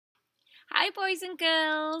Hi boys and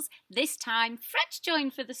girls, this time Fred's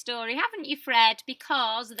joined for the story, haven't you Fred?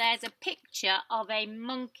 Because there's a picture of a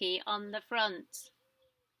monkey on the front.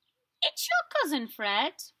 It's your cousin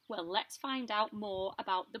Fred. Well, let's find out more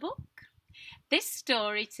about the book. This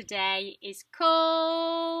story today is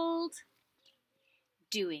called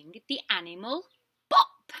Doing the Animal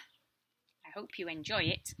Bop. I hope you enjoy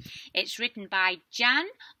it. It's written by Jan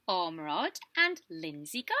Ormerod and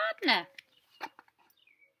Lindsay Gardner.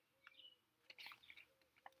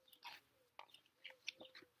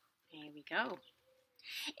 Here we go.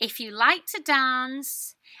 If you like to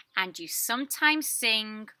dance and you sometimes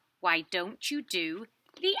sing, why don't you do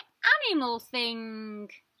the animal thing?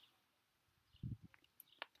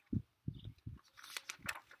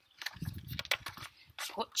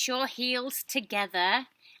 Put your heels together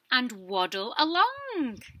and waddle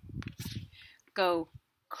along. Go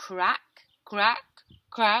crack, crack,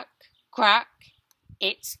 crack, crack.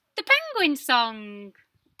 It's the penguin song.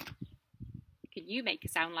 Can you make a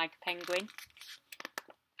sound like a penguin?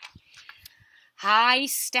 High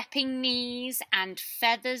stepping knees and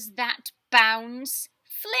feathers that bounce,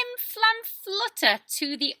 flim flam flutter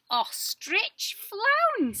to the ostrich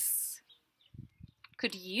flounce.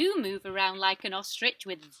 Could you move around like an ostrich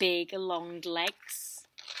with big long legs?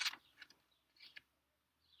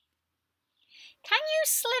 Can you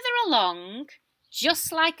slither along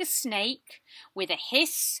just like a snake with a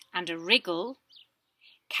hiss and a wriggle?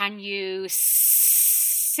 Can you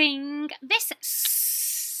sing this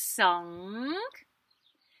song?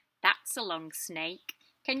 That's a long snake.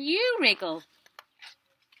 Can you wriggle?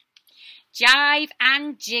 Jive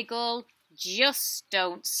and jiggle, just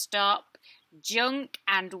don't stop. Junk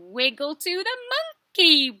and wiggle to the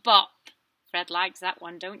monkey bop. Fred likes that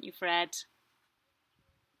one, don't you, Fred?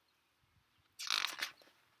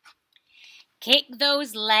 Kick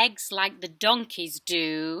those legs like the donkeys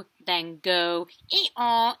do, then go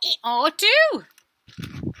ee-aw, ee-aw too.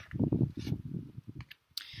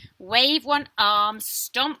 Wave one arm,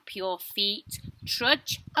 stomp your feet,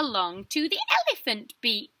 trudge along to the elephant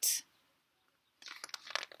beat.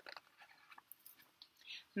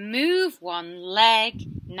 Move one leg,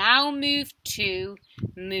 now move two,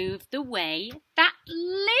 move the way that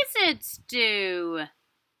lizards do.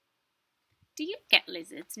 Do you get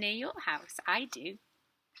lizards near your house? I do.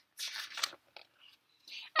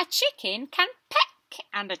 A chicken can peck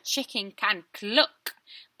and a chicken can cluck,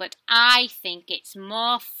 but I think it's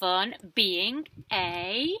more fun being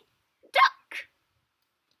a duck.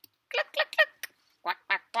 Cluck, cluck, cluck. Quack,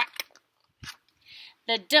 quack, quack.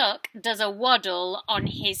 The duck does a waddle on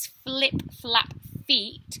his flip-flap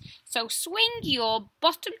feet, so swing your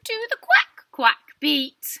bottom to the quack, quack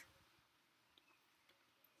beat.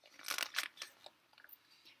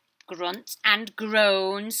 Grunt and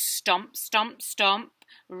groan, stomp, stomp, stomp,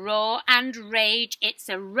 roar and rage, it's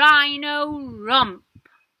a rhino romp.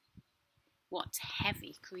 What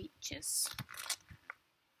heavy creatures.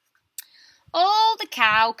 All the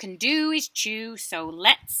cow can do is chew, so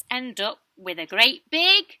let's end up with a great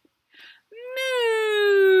big moo.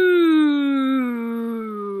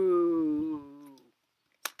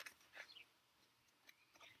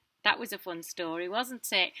 That was a fun story, wasn't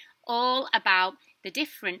it? All about the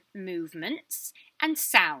different movements and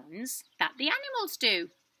sounds that the animals do.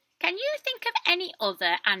 Can you think of any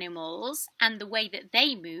other animals and the way that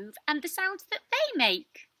they move and the sounds that they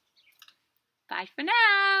make? Bye for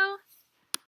now.